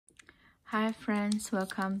Hi friends,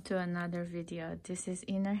 welcome to another video. This is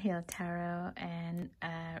Inner Hill Tarot, and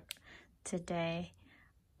today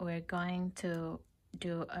we're going to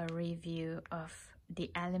do a review of the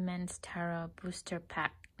Alleyman Tarot Booster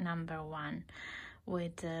Pack number 1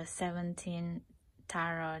 with 17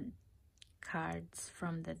 tarot cards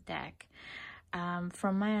from the deck.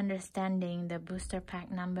 From my understanding, the booster pack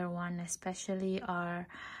number 1 especially are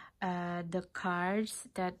the cards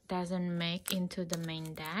that doesn't make into the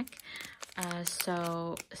main deck.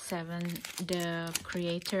 So the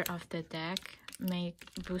creator of the deck make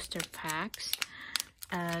booster packs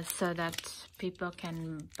so that people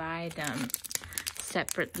can buy them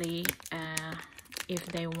separately if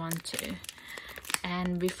they want to.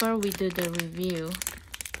 And before we do the review,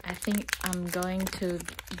 I think I'm going to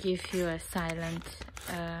give you a silent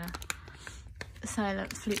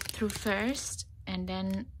flip through first, and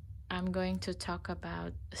then I'm going to talk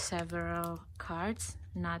about several cards,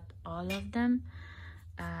 not all of them.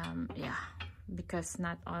 Yeah, because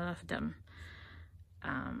not all of them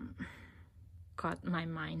caught my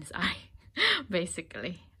mind's eye,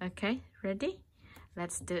 basically. Okay, ready?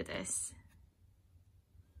 Let's do this.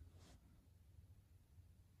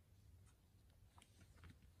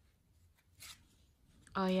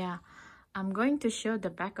 Oh yeah, I'm going to show the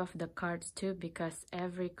back of the cards too, because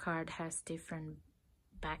every card has different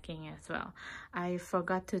backing as well. I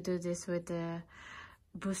forgot to do this with the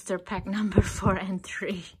booster pack number 4 and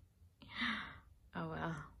 3. Oh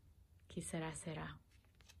well, que será será.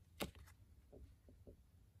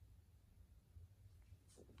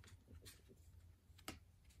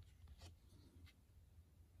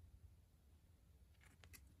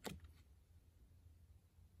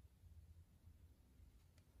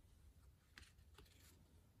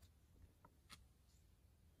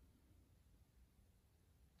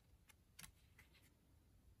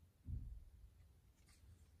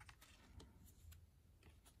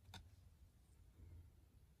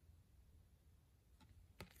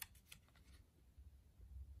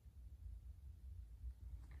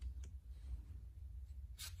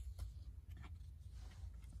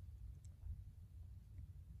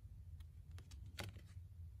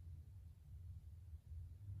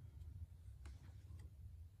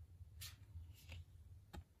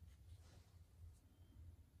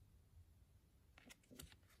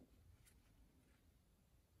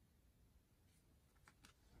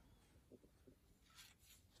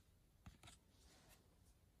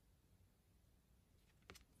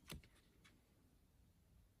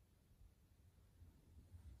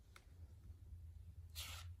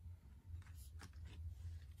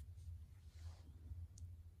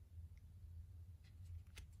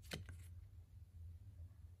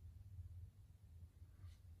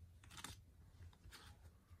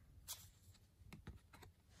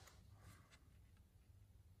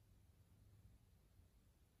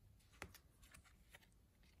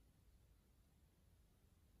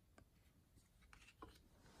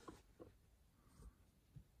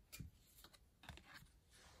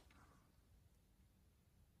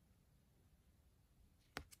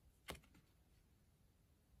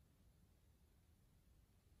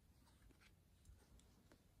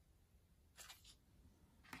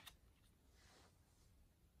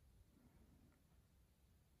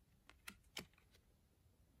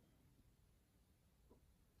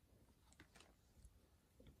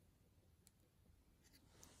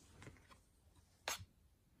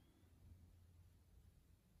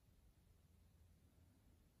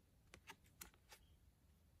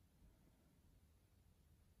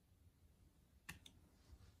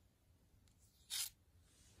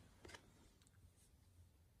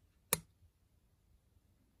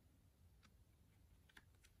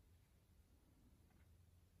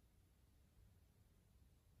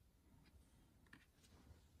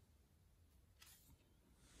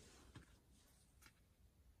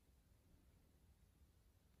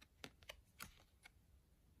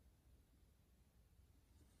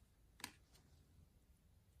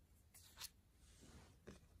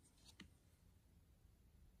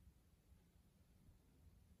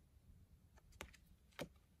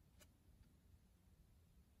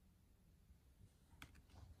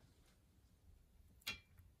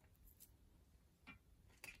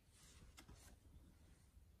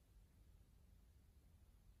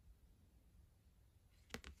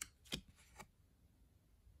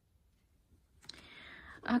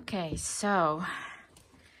 Okay, so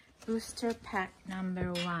booster pack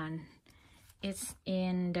number 1. It's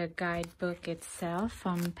in the guidebook itself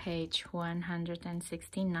on page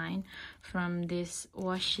 169 from this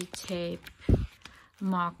washi tape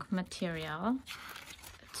mock material.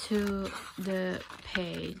 to the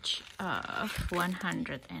page of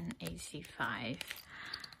 185,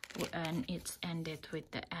 and it's ended with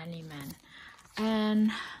the Alleyman.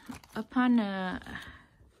 And upon a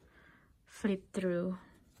flip through,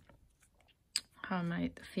 how am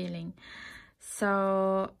I feeling?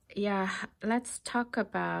 So yeah, let's talk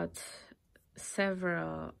about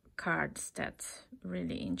several cards that's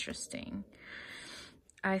really interesting.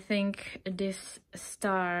 I think this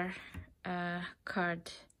star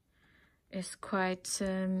card is quite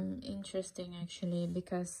interesting actually,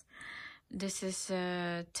 because this is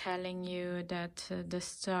telling you that the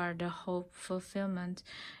star, the hope fulfillment,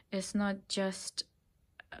 is not just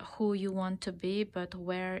who you want to be, but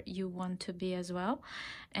where you want to be as well.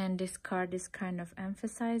 And this card is kind of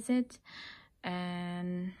emphasize it.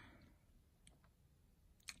 And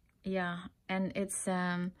yeah, and it's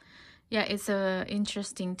it's a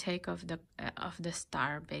interesting take of the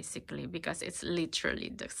star, basically, because it's literally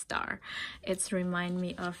the star. It's remind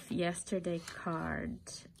me of yesterday card,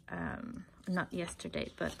 not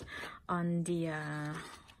yesterday, but on the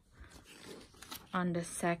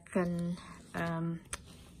second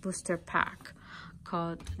booster pack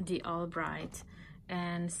called the Albright.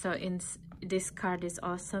 And so this card is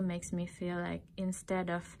also makes me feel like, instead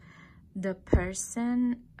of the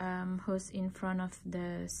person who's in front of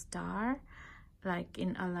the star, like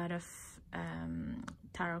in a lot of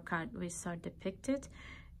tarot card we saw depicted,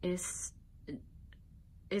 it's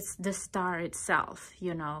the star itself,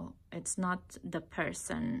 you know. It's not the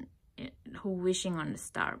person who wishing on the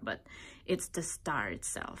star, but it's the star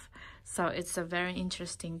itself. So it's a very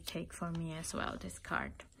interesting take for me as well, this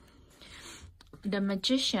card. The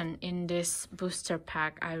Magician in this booster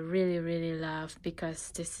pack I really love, because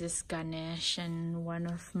this is Ganesh, and one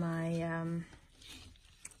of my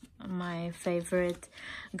my favorite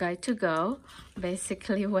guy to go,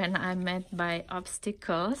 basically, when I'm met by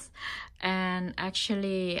obstacles. And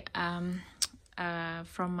actually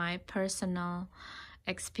from my personal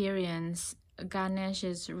experience, Ganesh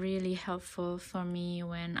is really helpful for me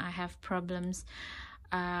when I have problems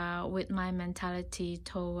with my mentality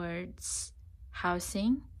towards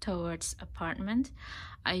housing, towards apartment.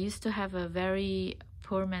 I used to have a very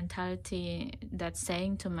poor mentality that's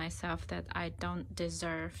saying to myself that I don't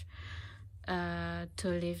deserve to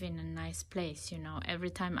live in a nice place, you know. Every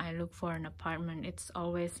time I look for an apartment, it's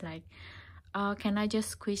always like, oh, can I just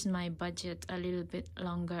squeeze my budget a little bit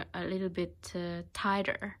longer, a little bit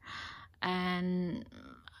tighter? And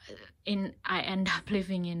I end up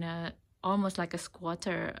living in a almost like a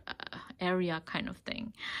squatter area kind of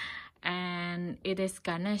thing. And it is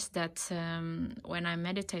Ganesh that when I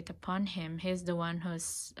meditate upon him, he's the one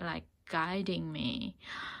who's like guiding me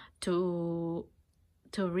to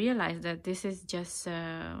realize that this is just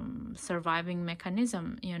surviving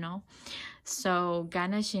mechanism, you know. So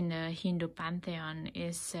Ganesh in the Hindu pantheon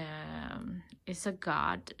is a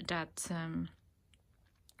god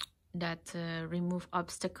that remove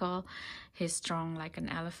obstacle. He's strong like an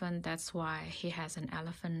elephant. That's why he has an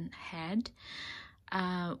elephant head.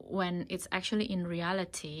 When it's actually in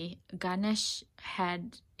reality, Ganesh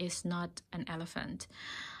head is not an elephant.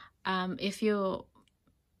 If you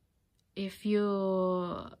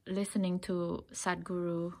listening to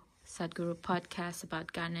Sadhguru podcast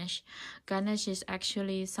about Ganesh is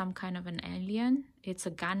actually some kind of an alien. It's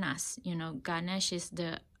a Ganas, you know. Ganesh is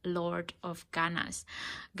the lord of Ganas.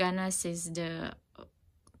 Ganas is the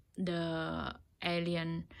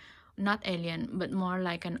alien, not alien, but more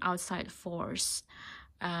like an outside force,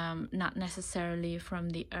 not necessarily from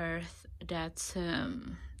the earth, that's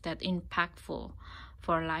that impactful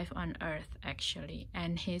for life on earth, actually.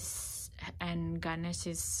 And Ganesh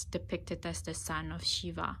is depicted as the son of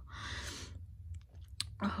Shiva,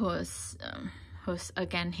 who's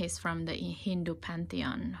again, he's from the Hindu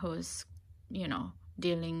pantheon, who's, you know,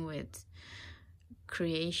 dealing with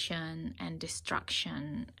creation and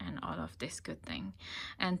destruction and all of this good thing.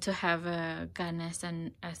 And to have a Ganesh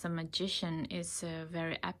and as a magician is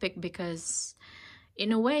very epic, because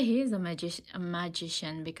in a way he is a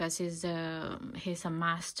magician, because he's a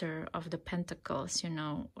master of the pentacles, you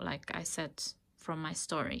know, like I said from my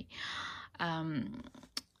story.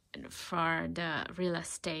 For the real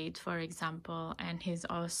estate, for example. And he's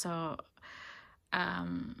also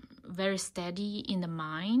very steady in the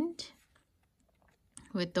mind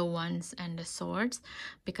with the wands and the swords,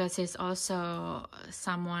 because he's also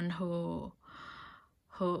someone who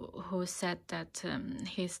said that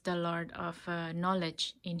he's the lord of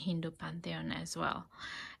knowledge in Hindu pantheon as well.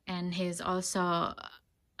 And he's also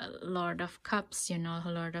a lord of cups, you know,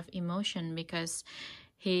 lord of emotion, because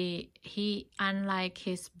he unlike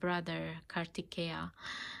his brother Kartikeya,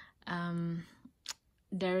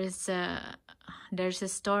 there's a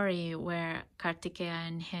story where Kartikeya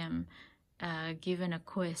and him given a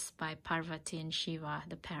quiz by Parvati and Shiva,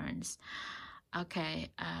 the parents. Okay,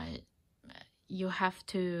 you have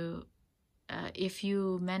to, if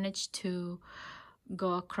you manage to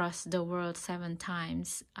go across the world 7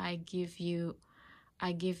 times, I give you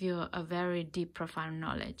a very deep, profound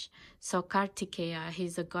knowledge. So Kartikeya,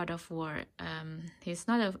 he's a god of war. He's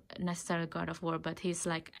not a necessarily god of war, but he's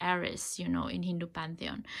like Ares, you know, in Hindu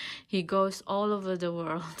pantheon. He goes all over the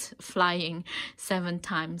world flying 7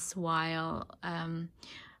 times, while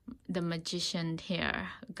the magician here,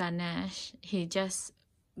 Ganesh, he just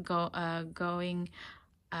going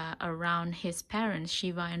around his parents,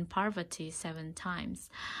 Shiva and Parvati, 7 times.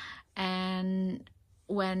 And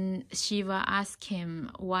when Shiva asked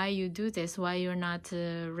him, why you do this, why you're not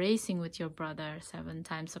racing with your brother 7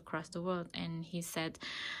 times across the world, and he said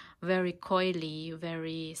very coyly,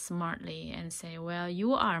 very smartly, and say, well,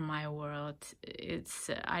 you are my world. It's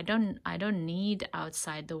I don't need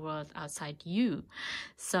outside the world, outside you.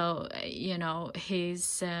 So you know,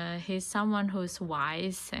 he's someone who's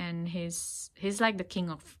wise, and he's like the king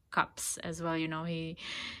of cups as well, you know. He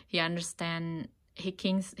understands.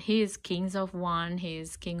 He is king of one, he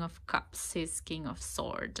is king of cups, he is king of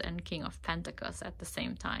sword and king of pentacles at the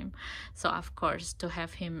same time. So of course, to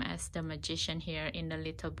have him as the magician here in the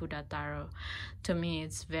Little Buddha Tarot, to me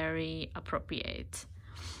it's very appropriate.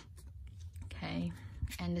 Okay,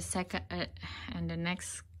 and the second and the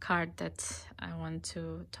next card that I want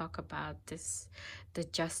to talk about is the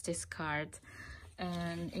Justice card.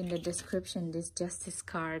 And in the description, this Justice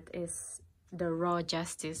card is the raw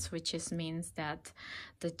justice, which means that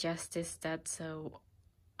the justice that's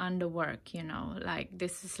on the work, you know, like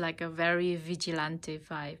this is like a very vigilante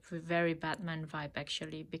vibe, very Batman vibe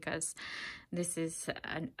actually, because this is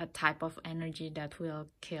a type of energy that will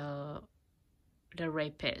kill the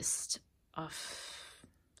rapist of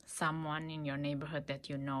someone in your neighborhood that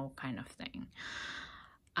you know, kind of thing.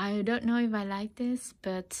 I don't know if I like this,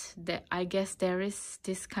 but I guess there is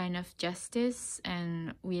this kind of justice,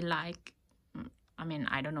 and we like, I mean,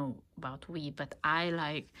 I don't know about we, but I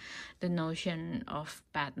like the notion of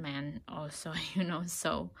Batman also, you know.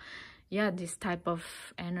 So yeah, this type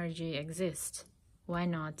of energy exists. Why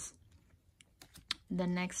not? The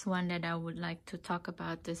next one that I would like to talk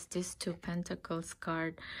about is this 2 Pentacles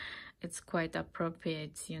card. It's quite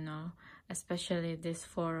appropriate, you know, especially this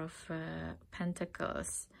 4 of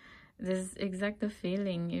Pentacles. This is exact the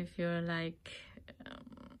feeling if you're like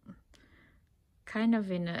kind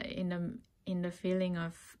of in the feeling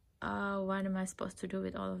of, oh, what am I supposed to do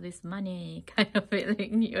with all of this money kind of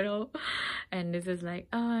feeling, you know. And this is like,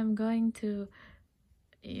 oh, I'm going to,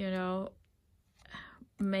 you know,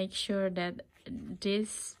 make sure that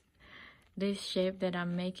this shape that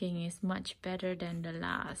I'm making is much better than the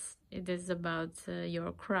last. It is about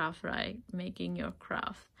your craft, right? Making your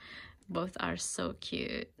craft. Both are so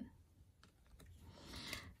cute.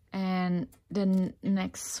 And the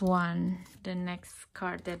next one, the next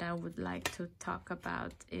card that I would like to talk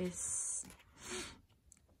about is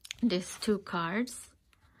these 2 cards,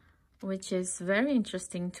 which is very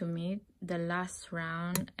interesting to me, the Last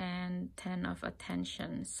Round and 10 of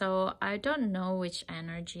Attention. So I don't know which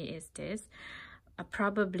energy is this.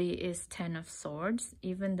 Probably is 10 of Swords,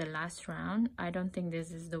 even the Last Round. I don't think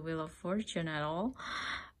this is the Wheel of Fortune at all.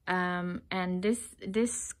 And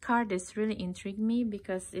this card is really intrigued me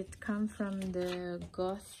because it comes from the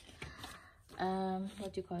Goth,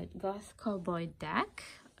 what do you call it, Goth Cowboy deck.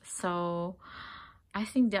 So I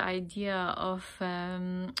think the idea of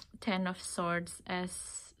 10 of Swords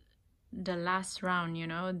as the last round, you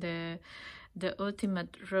know, the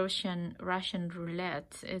ultimate Russian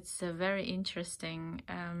roulette, it's very interesting,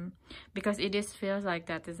 because it feels like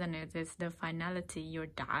that, isn't it? It's the finality. You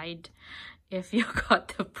died if you got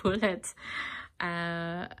the bullet.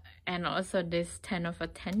 And also this 10 of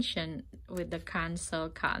Attention with the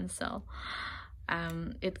cancel.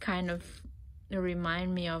 It kind of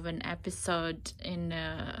remind me of an episode in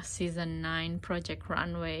season 9 Project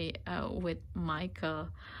Runway with Michael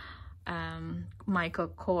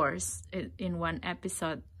Kors. In one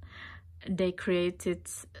episode they created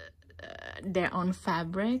their own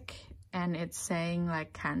fabric, and it's saying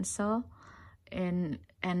like cancel, and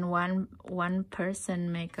one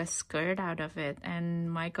person make a skirt out of it,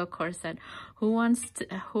 and Michael Kors said,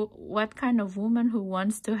 what kind of woman who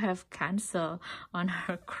wants to have cancel on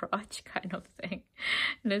her crotch, kind of thing.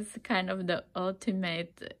 That's kind of the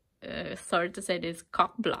ultimate sorry to say this,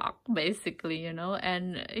 cock block, basically, you know.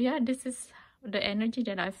 And yeah, this is the energy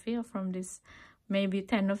that I feel from this maybe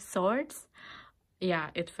 10 of Swords.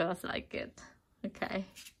 Yeah, it feels like it. Okay,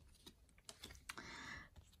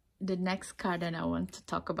 the next card that I want to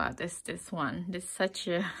talk about is this one. This is such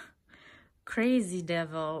a crazy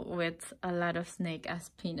devil with a lot of snake as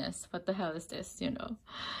penis. What the hell is this, you know?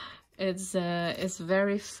 It's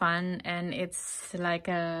very fun, and it's like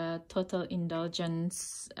a total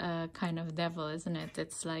indulgence kind of devil, isn't it?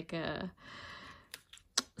 It's like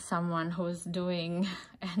someone who's doing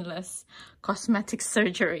endless cosmetic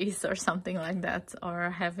surgeries or something like that, or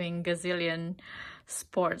having gazillion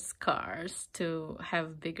sports cars to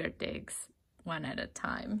have bigger dicks one at a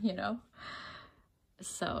time, you know?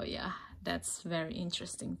 So yeah, that's very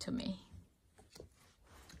interesting to me.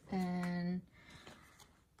 And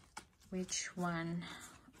which one?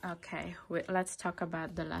 Okay, let's talk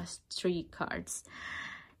about the last 3 cards.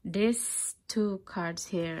 These 2 cards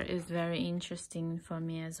here is very interesting for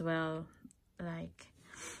me as well. Like,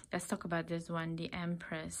 let's talk about this one, the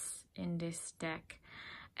Empress in this deck.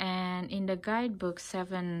 And in the guidebook,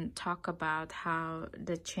 7 talk about how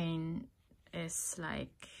the chain is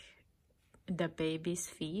like the baby's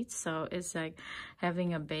feet. So it's like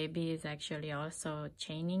having a baby is actually also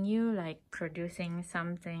chaining you, like producing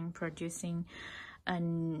something, producing a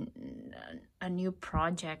new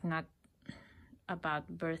project, not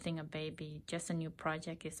about birthing a baby. Just a new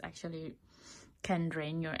project is actually can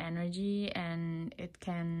drain your energy, and it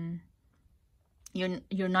can,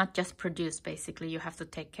 you're not just produce, basically you have to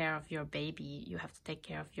take care of your baby, you have to take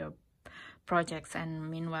care of your projects, and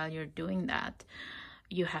meanwhile you're doing that,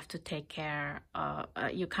 you have to take care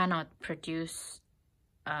you cannot produce,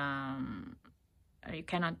 you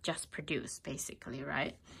cannot just produce, basically,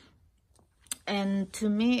 right? And to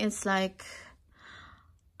me it's like,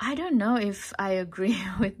 I don't know if I agree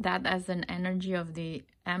with that as an energy of the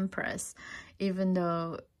Empress, even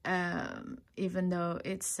though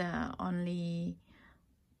it's only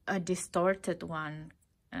a distorted one,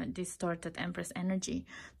 distorted Empress energy.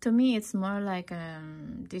 To me it's more like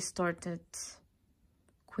distorted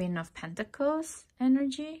Queen of Pentacles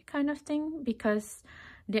energy kind of thing, because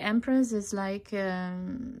the Empress is like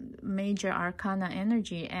major arcana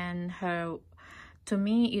energy, and her, to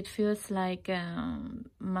me it feels like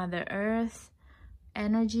Mother Earth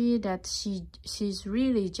energy, that she's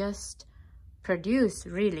really just produce,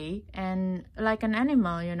 really, and like an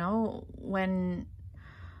animal, you know, when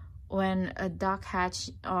a duck hatch,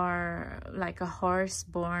 or like a horse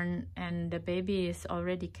born and the baby is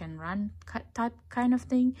already can run type kind of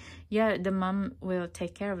thing, yeah, the mom will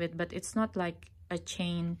take care of it, but it's not like a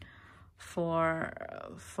chain for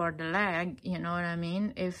the leg, you know what I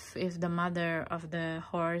mean? If the mother of the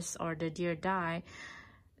horse or the deer die,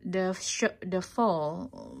 the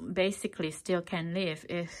foal basically still can live,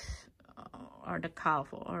 if or the calf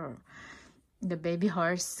or the baby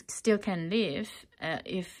horse still can live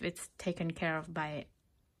if it's taken care of by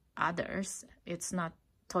others. It's not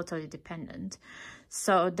totally dependent.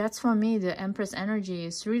 So that's, for me, the Empress energy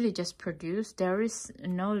is really just produced. There is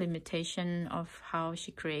no limitation of how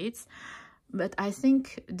she creates. But I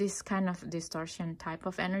think this kind of distortion type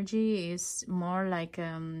of energy is more like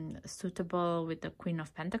suitable with the Queen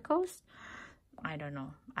of Pentacles. I don't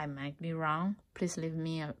know, I might be wrong. Please leave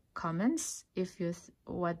me comments if you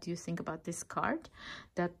what do you think about this card.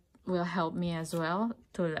 That will help me as well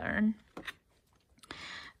to learn.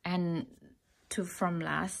 And from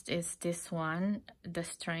last is this one, the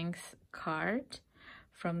Strength card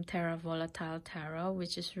from Terra Volatile Tarot,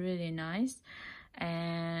 which is really nice.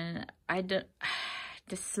 And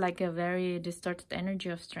this is like a very distorted energy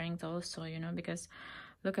of strength also, you know, because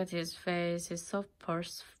look at his face, he's so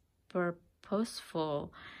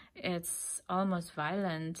purposeful, it's almost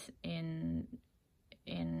violent in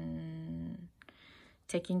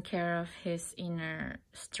taking care of his inner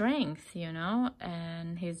strength, you know,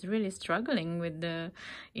 and he's really struggling with the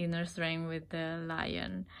inner strength with the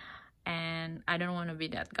lion, and I don't want to be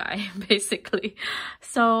that guy, basically.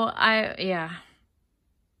 So yeah,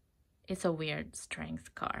 it's a weird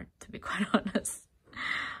strength card, to be quite honest.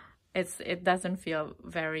 It doesn't feel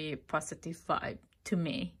very positive vibe to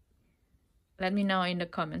me. Let me know in the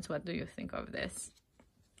comments, what do you think of this?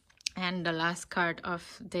 And the last card of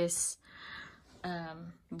this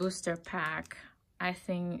booster pack, I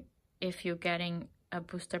think if you're getting a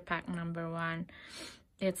booster pack number 1,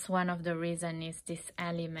 it's one of the reason is this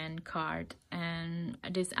Alleyman card. And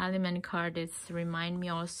this Alleyman card is remind me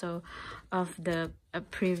also of the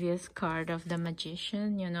previous card of the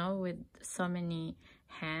Magician, you know, with so many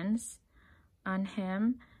hands on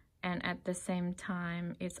him. And at the same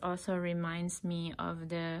time, it also reminds me of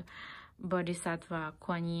the Bodhisattva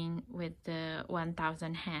Kuan Yin with the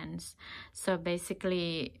 1,000 hands. So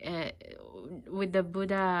basically, with the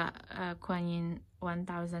Buddha Kuan Yin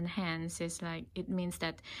 1,000 hands, is like, it means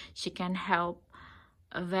that she can help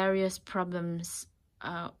various problems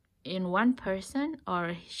in one person,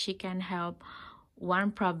 or she can help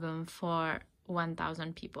one problem for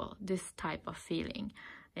 1,000 people. This type of feeling,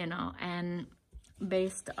 you know. And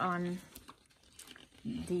based on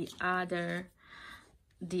the other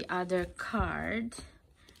card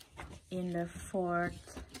in the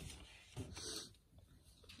fourth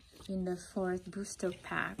booster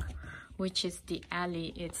pack, which is the alley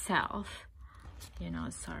itself, you know,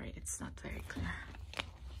 sorry, it's not very clear.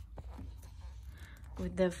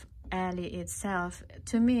 With the alley itself,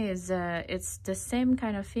 to me, is it's the same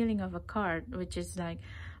kind of feeling of a card, which is like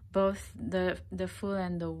both the Fool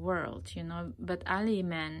and the World, you know. But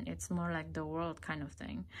Alleyman, it's more like the World kind of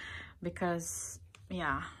thing, because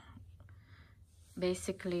yeah,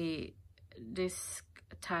 basically this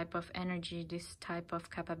type of energy, this type of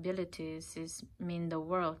capabilities mean the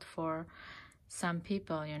world for some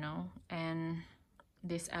people, you know. And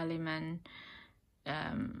this Alleyman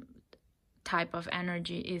type of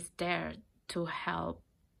energy is there to help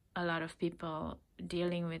a lot of people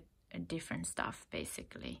dealing with different stuff,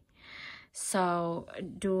 basically. So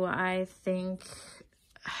do I think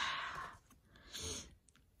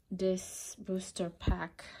this booster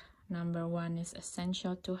pack number 1 is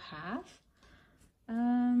essential to have?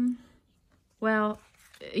 Well,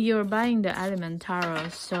 you're buying the Alleyman Tarot,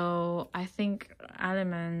 so I think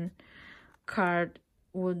Alleyman card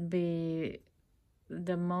would be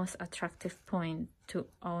the most attractive point to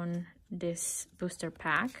own this booster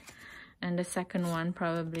pack. And the second one,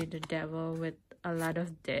 probably the Devil with a lot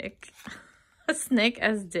of dick. A snake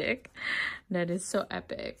as dick. That is so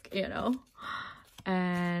epic, you know.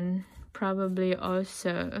 And probably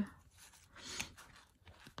also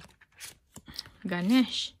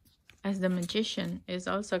Ganesh as the Magician is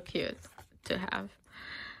also cute to have.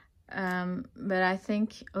 But I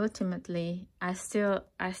think ultimately I still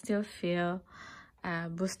feel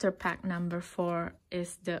booster pack number 4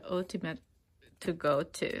 is the ultimate to go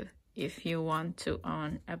to if you want to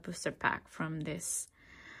own a booster pack from this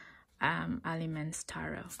Alleyman's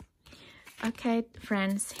Tarot. Okay,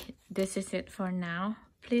 friends, this is it for now.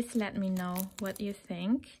 Please let me know what you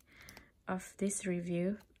think of this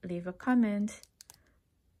review. Leave a comment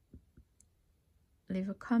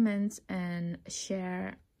and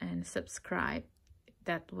share and subscribe.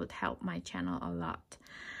 That would help my channel a lot.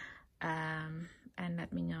 And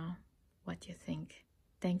let me know what you think.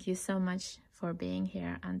 Thank you so much for being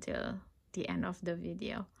here until the end of the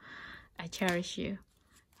video. I cherish you.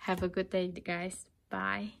 Have a good day, guys.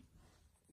 Bye.